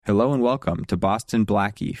Hello and welcome to Boston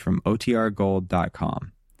Blackie from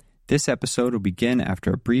OTRGold.com. This episode will begin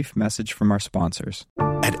after a brief message from our sponsors.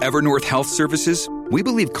 At Evernorth Health Services, we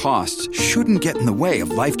believe costs shouldn't get in the way of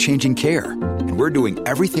life-changing care, and we're doing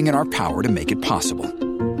everything in our power to make it possible.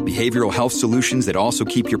 Behavioral health solutions that also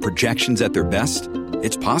keep your projections at their best?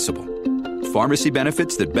 It's possible. Pharmacy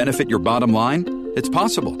benefits that benefit your bottom line? It's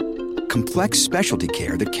possible. Complex specialty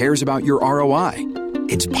care that cares about your ROI?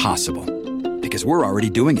 It's possible. Because we're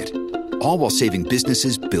already doing it, all while saving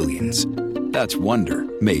businesses billions. That's Wonder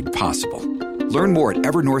made possible. Learn more at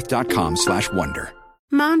evernorth.com/wonder.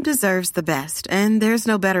 Mom deserves the best, and there's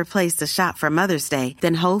no better place to shop for Mother's Day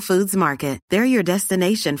than Whole Foods Market. They're your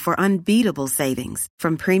destination for unbeatable savings,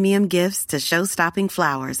 from premium gifts to show-stopping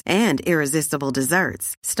flowers and irresistible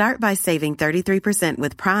desserts. Start by saving 33%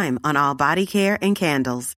 with Prime on all body care and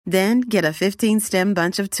candles. Then get a 15-stem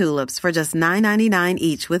bunch of tulips for just $9.99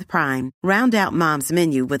 each with Prime. Round out Mom's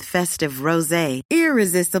menu with festive rosé,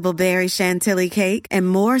 irresistible berry chantilly cake, and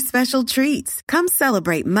more special treats. Come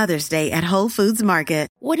celebrate Mother's Day at Whole Foods Market.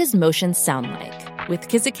 What does motion sound like? With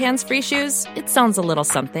Kizikans free shoes, it sounds a little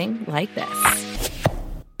something like this.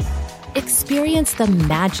 Experience the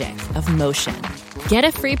magic of motion. Get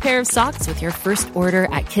a free pair of socks with your first order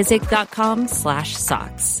at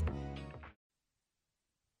kizik.com/socks.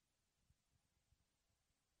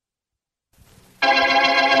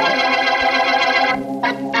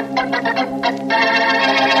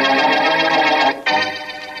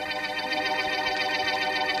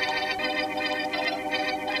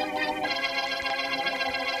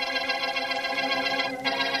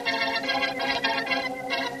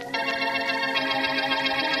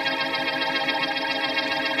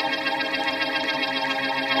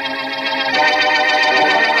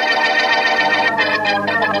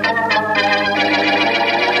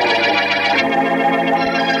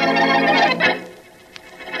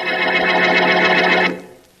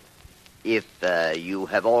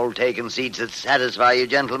 Have all taken seats that satisfy you,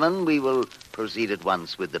 gentlemen. We will proceed at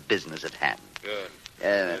once with the business at hand. Good.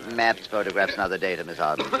 Maps, photographs, and other data, Miss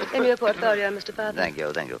Arden. In your portfolio, Mr. Farthing. Thank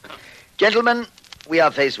you. Gentlemen, we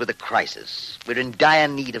are faced with a crisis. We're in dire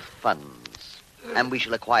need of funds, and we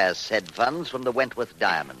shall acquire said funds from the Wentworth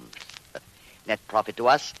Diamonds. Net profit to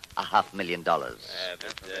us, $500,000.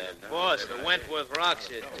 Boss, the Wentworth rocks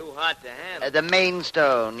are too hot to handle. The main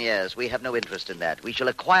stone, yes. We have no interest in that. We shall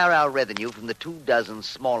acquire our revenue from the 24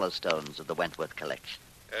 smaller stones of the Wentworth collection.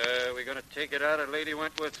 We're going to take it out of Lady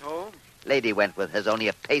Wentworth's home? Lady Wentworth has only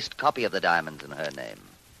a paste copy of the diamonds in her name.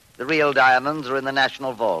 The real diamonds are in the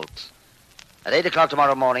National Vaults. At 8 o'clock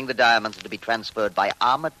tomorrow morning, the diamonds are to be transferred by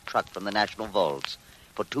armored truck from the National Vaults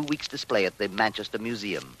for 2 weeks' display at the Manchester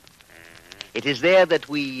Museum. It is there that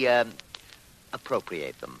we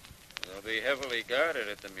appropriate them. They'll be heavily guarded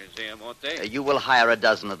at the museum, won't they? You will hire a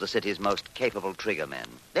dozen of the city's most capable trigger men.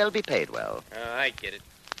 They'll be paid well. I get it.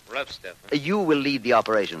 Rough stuff. Huh? You will lead the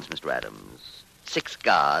operations, Mr. Adams. 6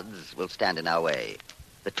 guards will stand in our way.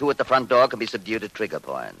 The 2 at the front door can be subdued at trigger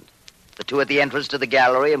point. The 2 at the entrance to the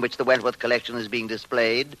gallery in which the Wentworth collection is being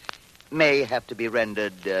displayed may have to be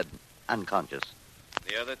rendered unconscious.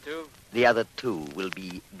 The other 2? The other 2 will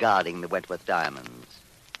be guarding the Wentworth diamonds.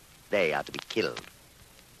 They are to be killed.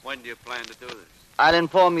 When do you plan to do this? I'll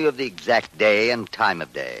inform you of the exact day and time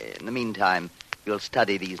of day. In the meantime, you'll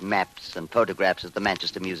study these maps and photographs at the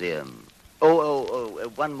Manchester Museum.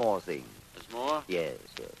 One more thing. There's more? Yes.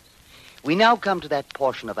 We now come to that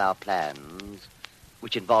portion of our plans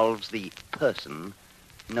which involves the person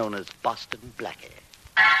known as Boston Blackie.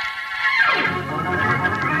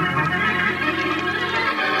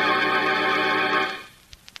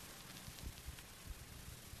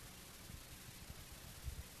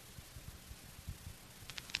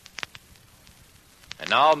 And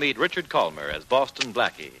now meet Richard Culmer as Boston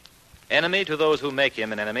Blackie. Enemy to those who make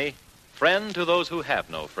him an enemy. Friend to those who have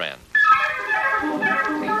no friend.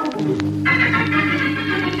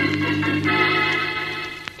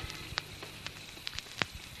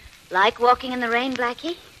 Like walking in the rain,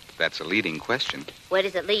 Blackie? That's a leading question. Where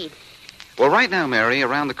does it lead? Well, right now, Mary,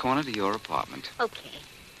 around the corner to your apartment. Okay.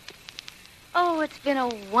 Oh, it's been a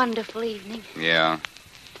wonderful evening. Yeah.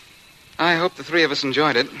 I hope the 3 of us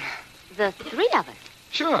enjoyed it. The 3 of us?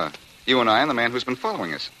 Sure. You and I and the man who's been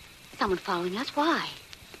following us. Someone following us? Why?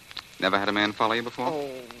 Never had a man follow you before?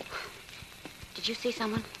 Oh. Did you see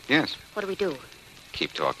someone? Yes. What do we do?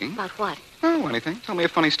 Keep talking. About what? Oh, anything. Tell me a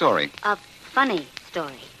funny story. A funny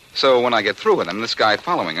story. So when I get through with him, this guy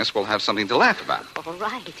following us will have something to laugh about. All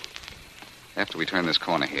right. After we turn this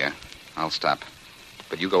corner here, I'll stop.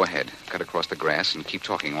 But you go ahead. Cut across the grass and keep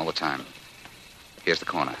talking all the time. Here's the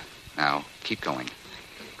corner. Now, keep going.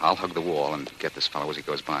 I'll hug the wall and get this fellow as he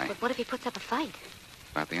goes by. But what if he puts up a fight?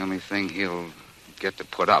 About the only thing he'll get to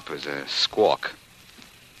put up is a squawk.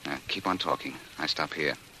 Now, keep on talking. I stop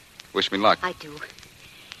here. Wish me luck. I do.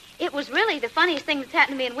 It was really the funniest thing that's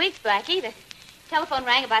happened to me in weeks, Blackie. The telephone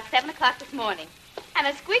rang about 7 o'clock this morning. And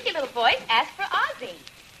a squeaky little voice asked for Ozzie.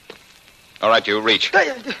 All right, you, reach.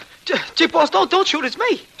 Gee, boss, don't shoot. It's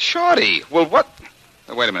me. Shorty. Well, what?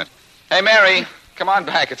 Wait a minute. Hey, Mary, come on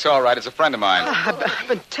back. It's all right. It's a friend of mine. I've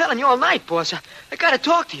been telling you all night, boss. I got to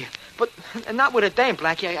talk to you. But not with a dame,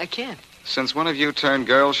 Blackie. I can't. Since when have you turned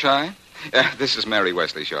girl shy? This is Mary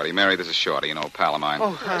Wesley, Shorty. Mary, this is Shorty, an old pal of mine.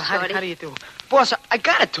 Oh, how do you do? Boss, I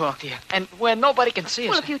got to talk to you. And where nobody can see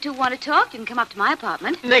us. Well, if you two want to talk, you can come up to my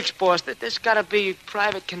apartment. Nix, boss. This got to be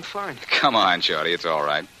private conferring. Come on, Shorty. It's all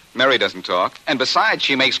right. Mary doesn't talk. And besides,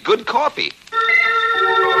 she makes good coffee.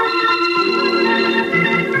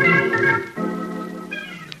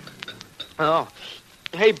 Oh.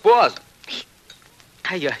 Hey, boss.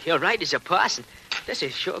 Hey, you're right as a parson. This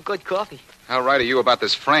is sure good coffee. How right are you about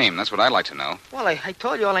this frame? That's what I'd like to know. Well, I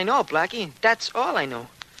told you all I know, Blackie, and that's all I know.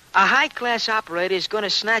 A high-class operator is going to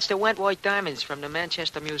snatch the Wentworth diamonds from the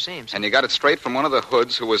Manchester museums. And you got it straight from one of the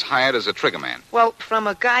hoods who was hired as a triggerman. Well, from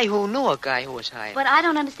a guy who knew a guy who was hired. But I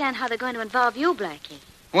don't understand how they're going to involve you, Blackie.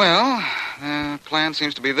 Well, the plan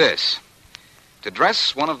seems to be this. To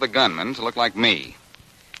dress one of the gunmen to look like me.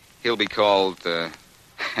 He'll be called,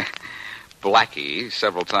 Blackie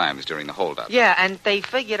several times during the holdup. Yeah, and they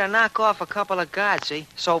figure to knock off a couple of guards, see?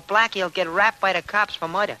 So Blackie'll get wrapped by the cops for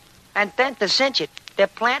murder. And then to cinch it, they're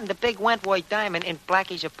planting the big Wentworth diamond in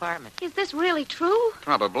Blackie's apartment. Is this really true?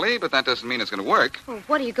 Probably, but that doesn't mean it's going to work. Well,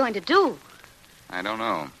 what are you going to do? I don't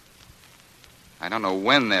know. I don't know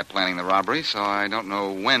when they're planning the robbery, so I don't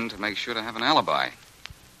know when to make sure to have an alibi.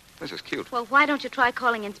 This is cute. Well, why don't you try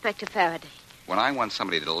calling Inspector Faraday? When I want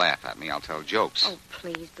somebody to laugh at me, I'll tell jokes. Oh,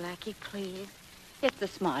 please, Blackie, please. It's the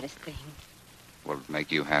smartest thing. Will it make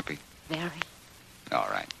you happy? Very. All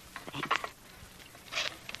right. Thanks.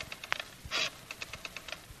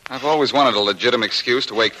 I've always wanted a legitimate excuse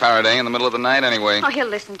to wake Faraday in the middle of the night anyway. Oh, he'll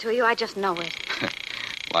listen to you. I just know it.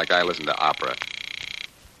 Like I listen to opera.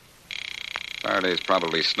 Faraday's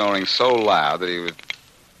probably snoring so loud that he would...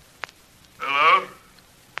 Hello?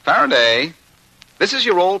 Faraday, this is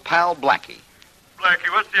your old pal Blackie.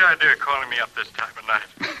 Blackie, what's the idea of calling me up this time of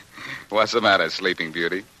night? What's the matter, Sleeping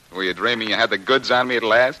Beauty? Were you dreaming you had the goods on me at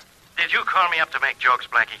last? Did you call me up to make jokes,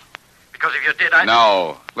 Blackie? Because if you did, I...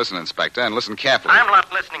 No. Listen, Inspector, and listen carefully. I'm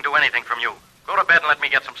not listening to anything from you. Go to bed and let me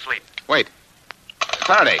get some sleep. Wait.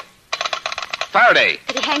 Faraday. Faraday.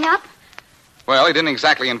 Did he hang up? Well, he didn't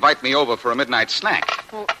exactly invite me over for a midnight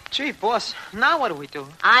snack. Well, gee, boss, now what do we do?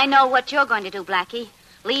 I know what you're going to do, Blackie.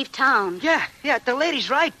 Leave town. Yeah, the lady's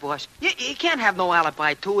right, boss. You can't have no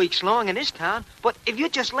alibi 2 weeks long in this town. But if you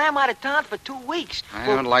just lamb out of town for 2 weeks... I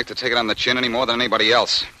don't like to take it on the chin any more than anybody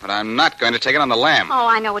else. But I'm not going to take it on the lamb. Oh,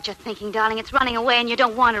 I know what you're thinking, darling. It's running away, and you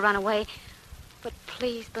don't want to run away. But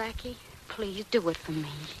please, Blackie, please do it for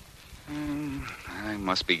me. I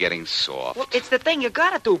must be getting soft. Well, it's the thing you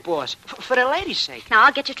gotta do, boss. For the lady's sake. Now,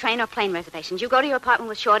 I'll get your train or plane reservations. You go to your apartment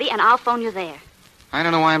with Shorty, and I'll phone you there. I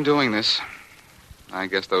don't know why I'm doing this. I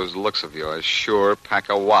guess those looks of yours sure pack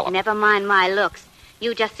a wallop. Never mind my looks.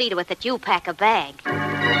 You just see to it that you pack a bag.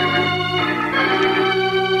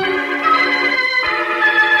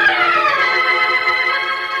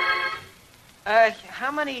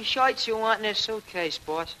 How many shirts you want in this suitcase,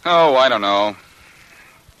 boss? Oh, I don't know.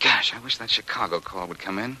 Gosh, I wish that Chicago call would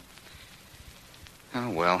come in. Oh,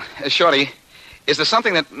 well. Shorty, is there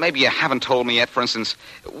something that maybe you haven't told me yet? For instance,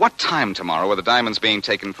 what time tomorrow are the diamonds being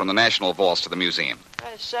taken from the National Vaults to the museum?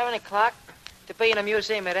 7 o'clock. To be in the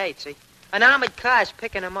museum at 8, see? An armored car's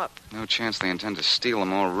picking them up. No chance they intend to steal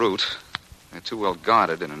them en route. They're too well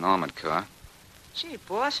guarded in an armored car. Gee,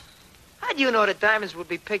 boss, how'd you know the diamonds would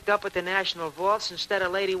be picked up at the National Vaults instead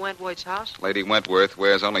of Lady Wentworth's house? Lady Wentworth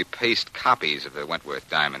wears only paste copies of the Wentworth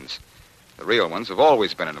diamonds. The real ones have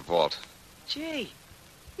always been in a vault. Gee,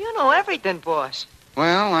 you know everything, boss.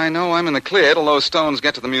 Well, I know I'm in the clear till those stones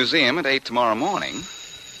get to the museum at 8 tomorrow morning.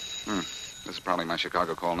 This is probably my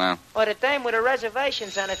Chicago call now. Or the dame with the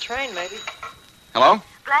reservations on a train, maybe. Hello?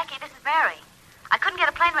 Blackie, this is Mary. I couldn't get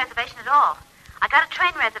a plane reservation at all. I got a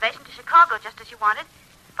train reservation to Chicago just as you wanted,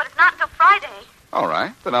 but it's not until Friday. All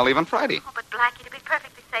right, then I'll leave on Friday. Oh, but Blackie, to be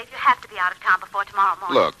perfectly safe, you have to be out of town before tomorrow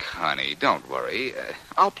morning. Look, honey, don't worry.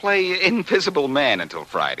 I'll play Invisible Man until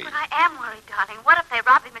Friday. But I am worried, darling. What if they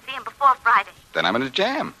rob the museum before Friday? Then I'm in a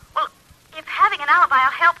jam. Well, if having an alibi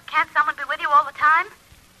will help, can't someone be with you all the time?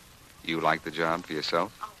 You like the job for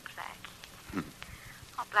yourself? Oh, Blackie.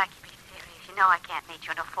 Oh, Blackie, be serious. You know I can't meet you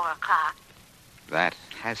until 4 o'clock. That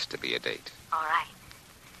has to be a date. All right.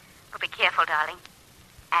 But be careful, darling.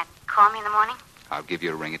 And call me in the morning. I'll give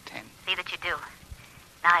you a ring at 10. See that you do.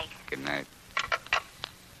 Night. Good night.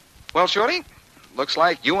 Well, Shorty, looks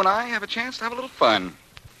like you and I have a chance to have a little fun.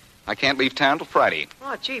 I can't leave town till Friday.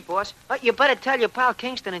 Oh, gee, boss. You better tell your pal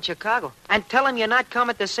Kingston in Chicago. And tell him you're not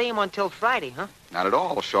coming to see him until Friday, huh? Not at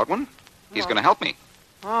all, short one. He's going to help me.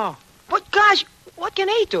 Oh. But, gosh, what can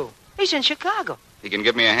he do? He's in Chicago. He can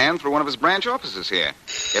give me a hand through one of his branch offices here.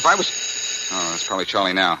 If I was... Oh, that's probably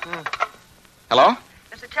Charlie now. Hello?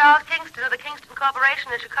 Mr. Charles Kingston of the Kingston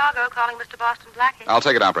Corporation in Chicago calling Mr. Boston Blackie. I'll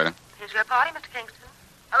take it, operator. Here's your party, Mr. Kingston.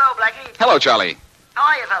 Hello, Blackie. Hello, Charlie. How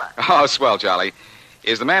are you, fella? Oh, swell, Charlie.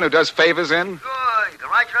 Is the man who does favors in? Good. You can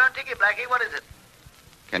write your own ticket, Blackie. What is it?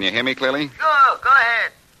 Can you hear me clearly? Go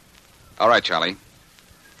ahead. All right, Charlie.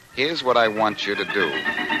 Here's what I want you to do.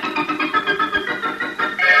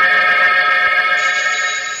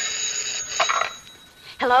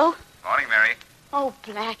 Hello? Morning, Mary. Oh,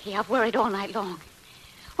 Blackie, I've worried all night long.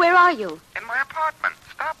 Where are you? In my apartment.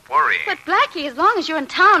 Stop worrying. But, Blackie, as long as you're in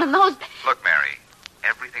town and those... Look, Mary,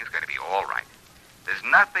 everything's going to be all right. There's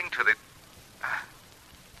nothing to the...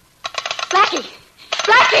 Blackie!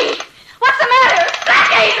 Blackie! What's the matter?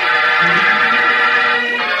 Blackie!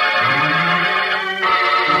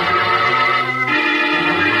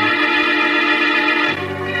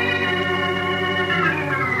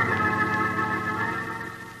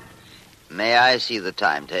 May I see the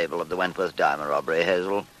timetable of the Wentworth diamond robbery,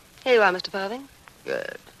 Hazel? Here you are, Mr. Farthing.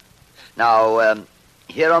 Good. Now,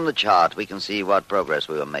 here on the chart, we can see what progress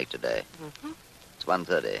we will make today. Mm-hmm. It's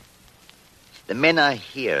 1:30. The men are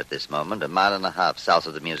here at this moment, a mile and a half south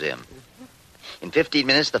of the museum. Mm-hmm. In 15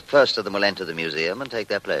 minutes, the first of them will enter the museum and take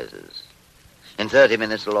their places. In 30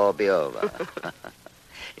 minutes, it'll all be over.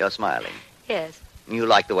 You're smiling. Yes. You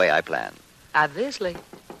like the way I plan? Obviously.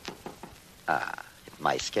 If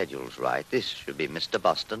my schedule's right, this should be Mr.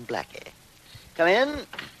 Boston Blackie. Come in.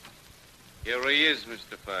 Here he is,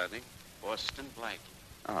 Mr. Farthing. Boston Blackie.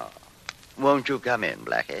 Oh. Won't you come in,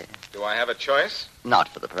 Blackie? Do I have a choice? Not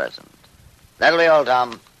for the present. That'll be all,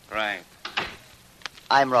 Tom. Right.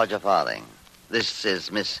 I'm Roger Farthing. This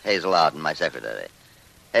is Miss Hazel Arden, my secretary.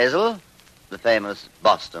 Hazel, the famous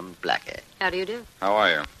Boston Blackie. How do you do? How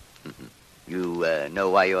are you? You know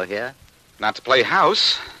why you're here? Not to play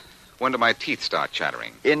house. When do my teeth start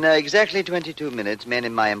chattering? In exactly 22 minutes, men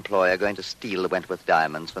in my employ are going to steal the Wentworth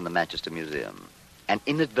diamonds from the Manchester Museum and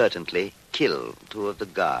inadvertently kill 2 of the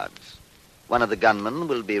guards. One of the gunmen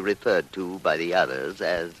will be referred to by the others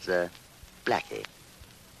as Blackie.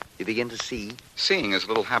 You begin to see? Seeing is a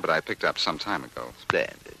little habit I picked up some time ago.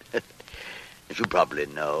 Splendid. As you probably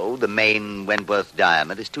know, the main Wentworth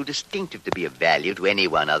diamond is too distinctive to be of value to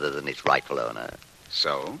anyone other than its rightful owner.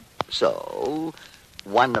 So? So,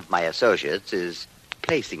 one of my associates is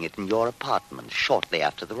placing it in your apartment shortly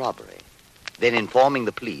after the robbery, then informing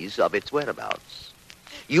the police of its whereabouts.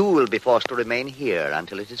 You will be forced to remain here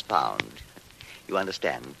until it is found. You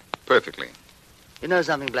understand? Perfectly. You know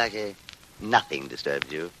something, Blackie? Nothing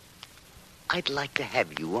disturbs you. I'd like to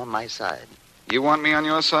have you on my side. You want me on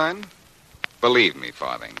your side? Believe me,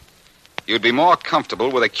 Farthing, you'd be more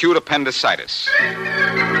comfortable with acute appendicitis.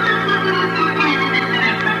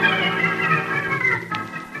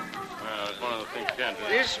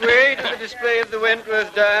 This way to the display of the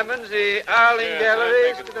Wentworth diamonds, the Arling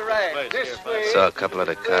Galleries to the right. This way. Saw a couple of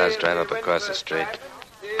the cars drive up across the street.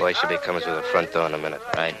 Boy should be coming through the front door in a minute,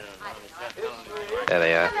 right? There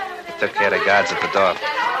they are. They took care of the guards at the door.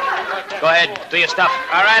 Go ahead, do your stuff.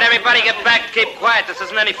 All right, everybody get back. Keep quiet. This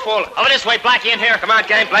isn't any fool. Over this way, Blackie, in here. Come on,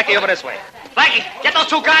 gang. Blackie, over this way. Blackie, get those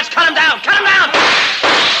 2 guards. Cut them down. Cut them down.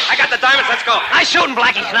 I got the diamonds. Let's go. Nice shooting,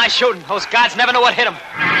 Blackie. Nice shooting. Those guards never know what hit them.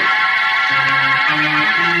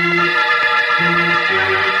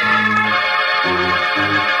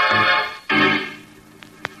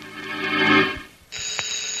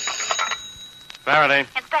 Faraday.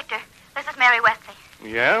 Inspector, this is Mary Wesley.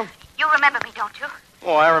 Yeah? You remember me, don't you?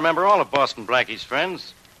 Oh, I remember all of Boston Blackie's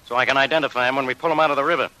friends, so I can identify him when we pull him out of the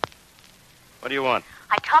river. What do you want?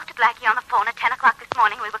 I talked to Blackie on the phone at 10 o'clock this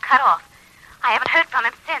morning. We were cut off. I haven't heard from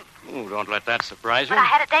him since. Oh, don't let that surprise you. But I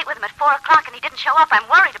had a date with him at 4 o'clock, and he didn't show up. I'm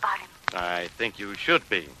worried about him. I think you should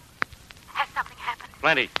be. Has something happened?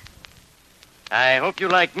 Plenty. I hope you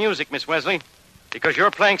like music, Miss Wesley, because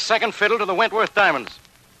you're playing second fiddle to the Wentworth diamonds.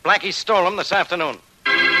 Blackie stole them this afternoon.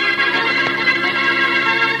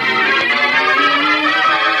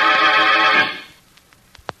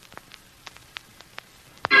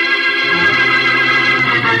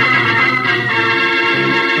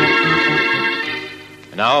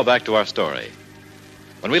 Now back to our story.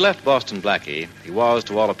 When we left Boston Blackie, he was,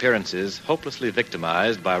 to all appearances, hopelessly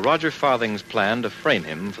victimized by Roger Farthing's plan to frame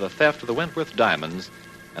him for the theft of the Wentworth diamonds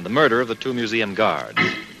and the murder of the 2 museum guards.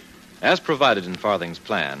 As provided in Farthing's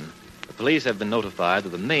plan, the police have been notified that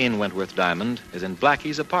the main Wentworth diamond is in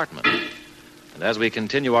Blackie's apartment. And as we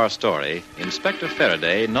continue our story, Inspector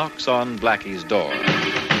Faraday knocks on Blackie's door.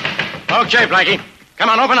 Okay, Blackie. Come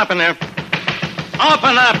on, open up in there.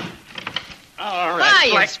 Open up! All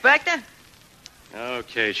right, Hi, Inspector.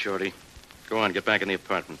 Okay, Shorty. Go on, get back in the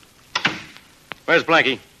apartment. Where's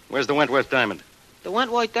Blackie? Where's the Wentworth diamond? The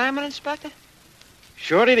Wentworth diamond, Inspector?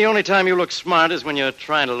 Shorty, the only time you look smart is when you're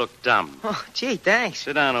trying to look dumb. Oh, gee, thanks.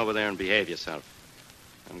 Sit down over there and behave yourself.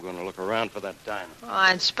 I'm going to look around for that diamond.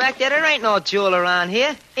 Oh, Inspector, there ain't no jewel around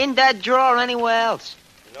here. In that drawer or anywhere else.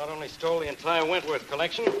 He not only stole the entire Wentworth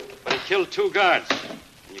collection, but he killed 2 guards.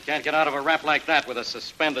 And you can't get out of a rap like that with a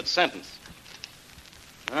suspended sentence.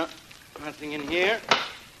 Huh? Nothing in here.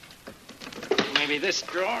 Maybe this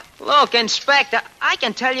drawer. Look, Inspector, I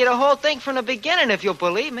can tell you the whole thing from the beginning if you'll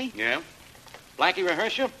believe me. Yeah? Blackie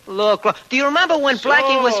rehearse you? Look, do you remember when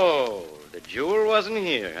Blackie was... Oh, the jewel wasn't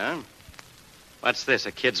here, huh? What's this,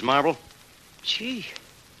 a kid's marble? Gee.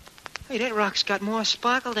 Hey, that rock's got more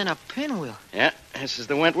sparkle than a pinwheel. Yeah, this is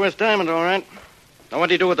the Wentworth diamond, all right. Now, what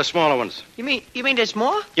do you do with the smaller ones? You mean there's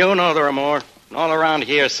more? You know there are more. All around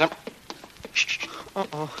here, Shh.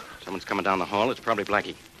 Uh-oh. Someone's coming down the hall. It's probably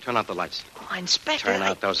Blackie. Turn out the lights. Oh, Inspector, Turn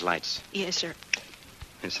out those lights. Yes, sir.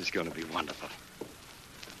 This is going to be wonderful.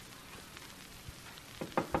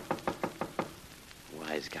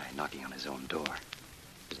 Wise guy knocking on his own door.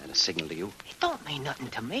 Is that a signal to you? It don't mean nothing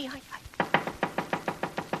to me.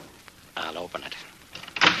 I'll open it.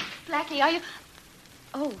 Blackie, are you...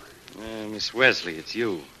 Oh, Miss Wesley, it's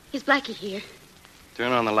you. is Blackie here?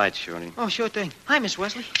 Turn on the lights, Shorty. Oh, sure thing. Hi, Miss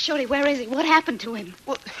Wesley. Shorty, where is he? What happened to him?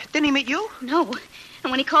 Well, didn't he meet you? No.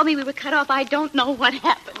 And when he called me, we were cut off. I don't know what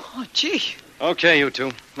happened. Oh, gee. Okay, you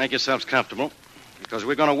two. Make yourselves comfortable. Because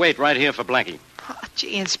we're going to wait right here for Blackie. Oh,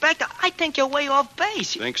 gee, Inspector, I think you're way off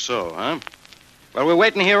base. Think so, huh? Well, we're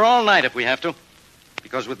waiting here all night if we have to.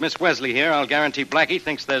 Because with Miss Wesley here, I'll guarantee Blackie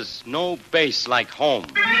thinks there's no base like home.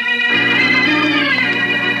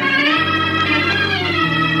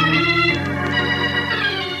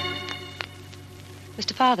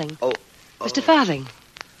 Mr. Farthing. Oh. Mr. Farthing.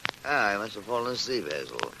 I must have fallen asleep,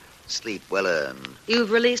 Hazel. Sleep well earned.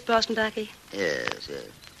 You've released Boston Blackie? Yes.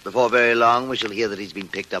 Before very long, we shall hear that he's been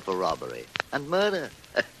picked up for robbery and murder.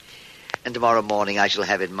 And tomorrow morning, I shall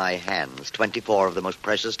have in my hands 24 of the most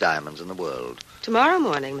precious diamonds in the world. Tomorrow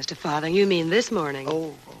morning, Mr. Farthing? You mean this morning?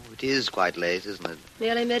 Oh, it is quite late, isn't it?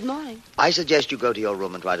 Nearly mid-morning. I suggest you go to your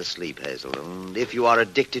room and try to sleep, Hazel. And if you are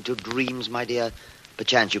addicted to dreams, my dear,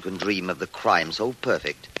 perchance you can dream of the crime so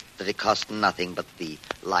perfect that it cost nothing but the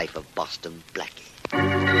life of Boston Blackie.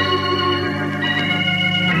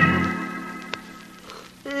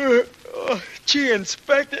 Gee,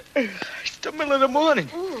 Inspector, it's the middle of the morning.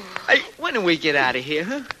 Hey, when do we get out of here,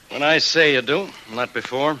 huh? When I say you do, not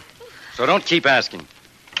before. So don't keep asking.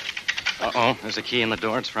 Uh-oh, there's a key in the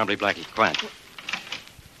door. It's probably Blackie. Quiet.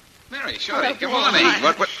 Mary, Shorty, good morning.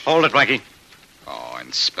 What? Hold it, Blackie. Oh,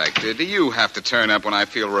 Inspector, do you have to turn up when I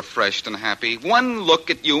feel refreshed and happy? One look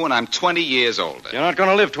at you and I'm 20 years older. You're not going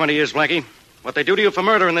to live 20 years, Blackie. What they do to you for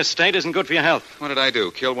murder in this state isn't good for your health. What did I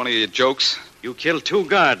do? Kill one of your jokes? You killed 2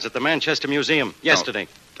 guards at the Manchester Museum yesterday.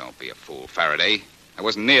 Don't be a fool, Faraday. I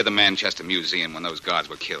wasn't near the Manchester Museum when those guards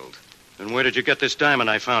were killed. Then where did you get this diamond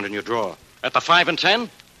I found in your drawer? At the 5 and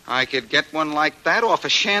 10? I could get one like that off a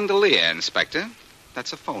chandelier, Inspector.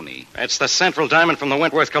 That's a phony. It's the central diamond from the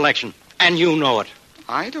Wentworth collection. And you know it.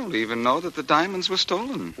 I don't even know that the diamonds were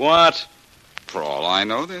stolen. What? For all I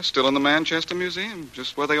know, they're still in the Manchester Museum,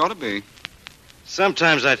 just where they ought to be.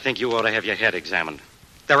 Sometimes I think you ought to have your head examined.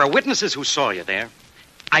 There are witnesses who saw you there.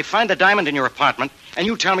 I find the diamond in your apartment, and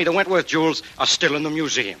you tell me the Wentworth jewels are still in the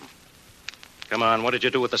museum. Come on, what did you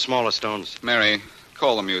do with the smaller stones? Mary,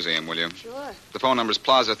 call the museum, will you? Sure. The phone number's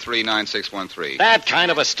Plaza 39613. That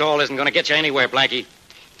kind of a stall isn't going to get you anywhere, Blackie.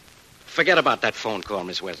 Forget about that phone call,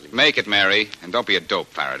 Miss Wesley. Make it, Mary. And don't be a dope,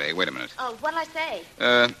 Faraday. Wait a minute. Oh, what'll I say?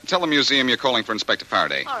 Tell the museum you're calling for Inspector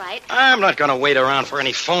Faraday. All right. I'm not going to wait around for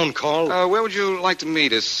any phone call. Where would you like to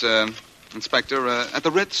meet us, Inspector? At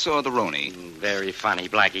the Ritz or the Roni? Very funny,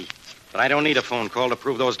 Blackie. But I don't need a phone call to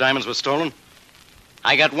prove those diamonds were stolen.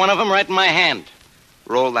 I got one of them right in my hand.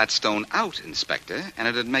 Roll that stone out, Inspector, and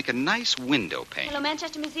it'd make a nice window pane. Hello,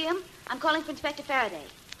 Manchester Museum. I'm calling for Inspector Faraday.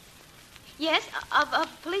 Yes, of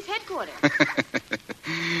police headquarters.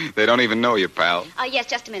 They don't even know you, pal. Yes,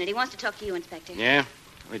 just a minute. He wants to talk to you, Inspector. Yeah?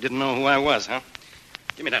 We didn't know who I was, huh?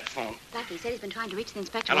 Give me that phone. Blackie said he's been trying to reach the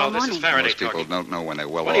inspector Hello, all morning. this is Faraday Most people talking. don't know when they're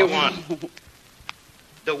well What off. do you want?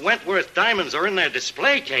 The Wentworth diamonds are in their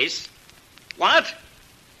display case. What?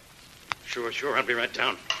 Sure, I'll be right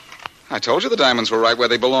down. I told you the diamonds were right where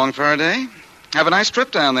they belong, Faraday. Have a nice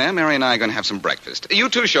trip down there. Mary and I are going to have some breakfast. You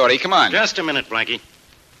too, Shorty. Come on. Just a minute, Blackie.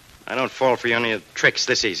 I don't fall for any of the tricks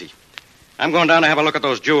this easy. I'm going down to have a look at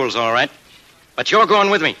those jewels, all right. But you're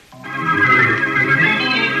going with me.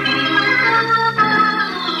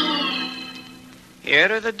 Here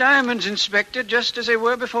are the diamonds, Inspector, just as they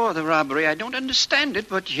were before the robbery. I don't understand it,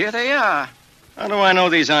 but here they are. How do I know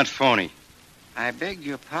these aren't phony? I beg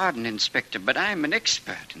your pardon, Inspector, but I'm an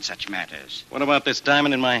expert in such matters. What about this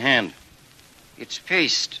diamond in my hand? It's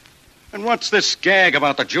paste. And what's this gag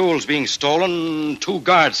about the jewels being stolen, 2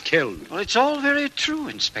 guards killed? Well, it's all very true,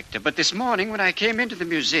 Inspector, but this morning when I came into the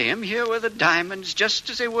museum, here were the diamonds just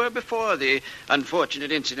as they were before the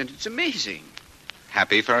unfortunate incident. It's amazing.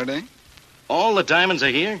 Happy, Faraday? All the diamonds are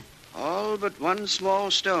here? All but one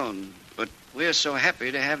small stone. But we're so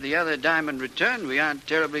happy to have the other diamond returned, we aren't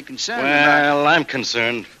terribly concerned about it. Well, I'm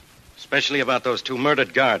concerned, especially about those 2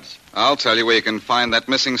 murdered guards. I'll tell you where you can find that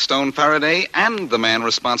missing stone, Faraday, and the man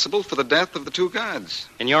responsible for the death of the 2 guards.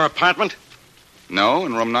 In your apartment? No,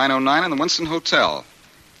 in room 909 in the Winston Hotel.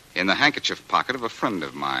 In the handkerchief pocket of a friend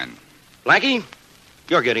of mine. Blackie,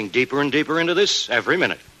 you're getting deeper and deeper into this every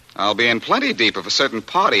minute. I'll be in plenty deep if a certain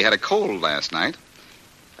party had a cold last night.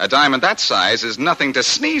 A diamond that size is nothing to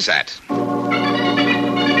sneeze at.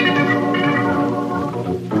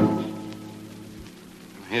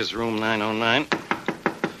 Here's room 909.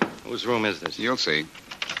 Whose room is this? You'll see.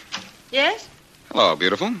 Yes? Hello,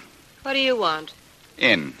 beautiful. What do you want?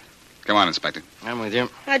 In. Come on, Inspector. I'm with you.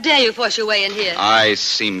 How dare you force your way in here? I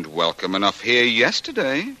seemed welcome enough here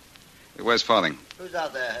yesterday. Where's Farthing? Who's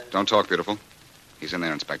out there? Don't talk, beautiful. He's in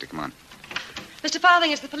there, Inspector. Come on. Mr.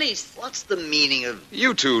 Farthing, it's the police. What's the meaning of...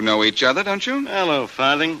 You two know each other, don't you? Hello,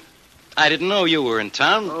 Farthing. I didn't know you were in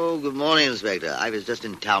town. Oh, good morning, Inspector. I was just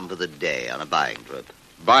in town for the day on a buying trip.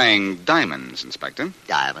 Buying diamonds, Inspector.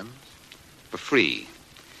 Diamonds? For free.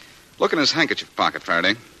 Look in his handkerchief pocket,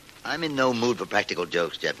 Faraday. I'm in no mood for practical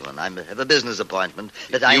jokes, gentlemen. I have a business appointment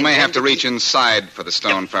that You may have to reach inside for the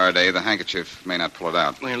stone, Faraday. The handkerchief may not pull it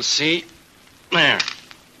out. We'll see. There.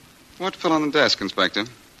 What fell on the desk, Inspector?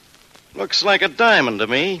 Looks like a diamond to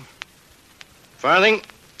me. Farthing,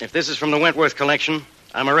 if this is from the Wentworth collection,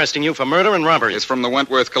 I'm arresting you for murder and robbery. It's from the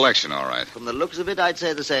Wentworth collection, all right. From the looks of it, I'd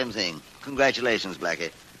say the same thing. Congratulations, Blackie.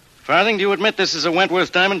 Farthing, do you admit this is a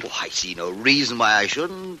Wentworth diamond? Oh, I see no reason why I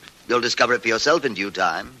shouldn't. You'll discover it for yourself in due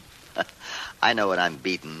time. I know when I'm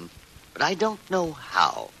beaten, but I don't know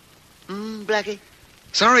how. Blackie?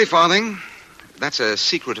 Sorry, Farthing. That's a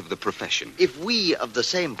secret of the profession. If we of the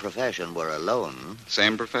same profession were alone...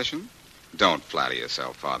 Same profession? Don't flatter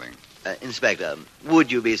yourself, Farthing. Inspector,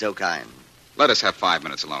 would you be so kind? Let us have 5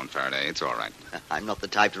 minutes alone, Faraday. It's all right. I'm not the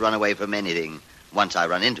type to run away from anything once I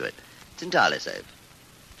run into it. It's entirely safe.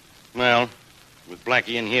 Well, with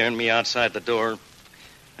Blackie in here and me outside the door,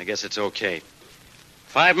 I guess it's okay.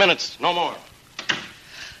 5 minutes, no more.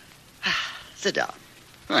 Sit down.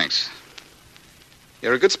 Thanks.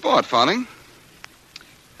 You're a good sport, Farthing.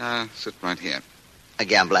 Sit right here. A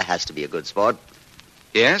gambler has to be a good sport.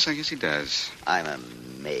 Yes, I guess he does. I'm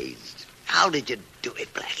amazed. How did you do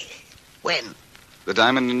it, Blackie? When? The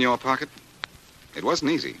diamond in your pocket? It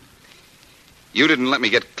wasn't easy. You didn't let me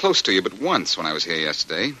get close to you but once when I was here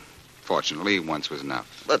yesterday. Fortunately, once was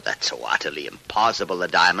enough. But that's so utterly impossible. The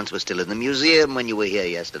diamonds were still in the museum when you were here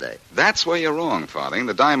yesterday. That's where you're wrong, Farthing.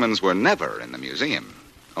 The diamonds were never in the museum.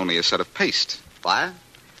 Only a set of paste. Why?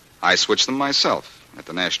 I switched them myself at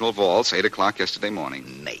the National Vaults, 8 o'clock yesterday morning.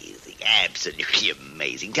 Amazing. Absolutely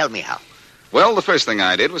amazing. Tell me how. Well, the first thing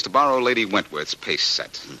I did was to borrow Lady Wentworth's paste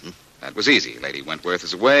set. Mm-hmm. That was easy. Lady Wentworth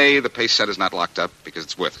is away. The paste set is not locked up because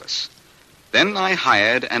it's worthless. Then I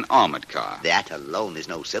hired an armored car. That alone is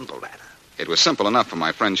no simple matter. It was simple enough for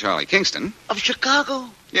my friend Charlie Kingston. Of Chicago?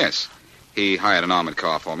 Yes. He hired an armored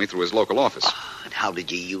car for me through his local office. And how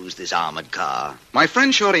did you use this armored car? My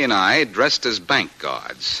friend Shorty and I dressed as bank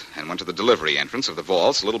guards and went to the delivery entrance of the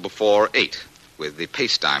vaults a little before 8 with the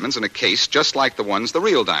paste diamonds in a case just like the ones the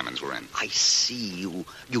real diamonds were in. I see.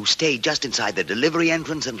 You stayed just inside the delivery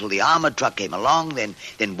entrance until the armored truck came along,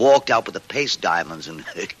 then walked out with the paste diamonds and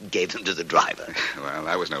gave them to the driver. Well,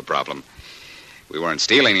 that was no problem. We weren't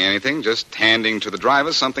stealing anything, just handing to the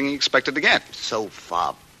driver something he expected to get. So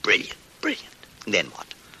far, brilliant. Brilliant. Then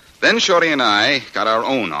what? Then Shorty and I got our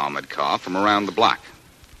own armored car from around the block.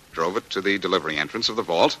 Drove it to the delivery entrance of the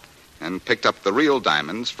vault, and picked up the real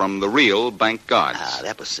diamonds from the real bank guards.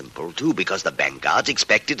 That was simple, too, because the bank guards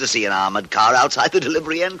expected to see an armored car outside the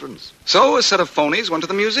delivery entrance. So a set of phonies went to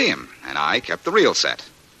the museum, and I kept the real set.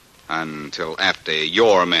 Until after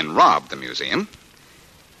your men robbed the museum.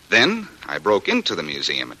 Then I broke into the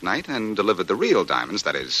museum at night and delivered the real diamonds,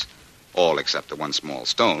 that is, all except the one small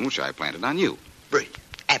stone which I planted on you. Brilliant.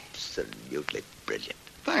 Absolutely brilliant.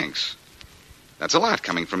 Thanks. That's a lot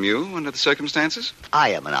coming from you under the circumstances. I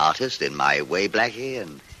am an artist in my way, Blackie,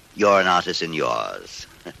 and you're an artist in yours.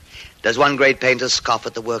 Does one great painter scoff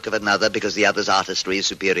at the work of another because the other's artistry is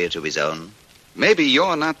superior to his own? Maybe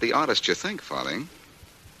you're not the artist you think, Farthing.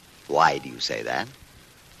 Why do you say that?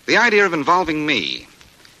 The idea of involving me.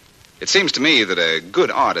 It seems to me that a good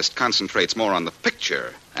artist concentrates more on the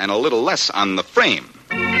picture and a little less on the frame.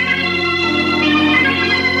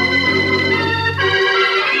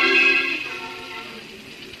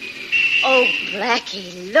 Oh,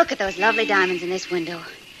 Blackie, look at those lovely diamonds in this window.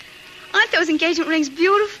 Aren't those engagement rings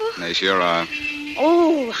beautiful? They sure are.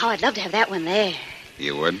 Oh, how I'd love to have that one there.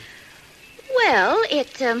 You would? Well,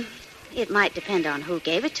 it might depend on who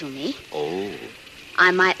gave it to me. Oh.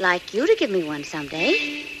 I might like you to give me one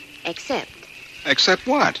someday. Except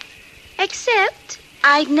what? Except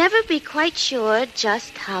I'd never be quite sure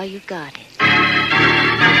just how you got it.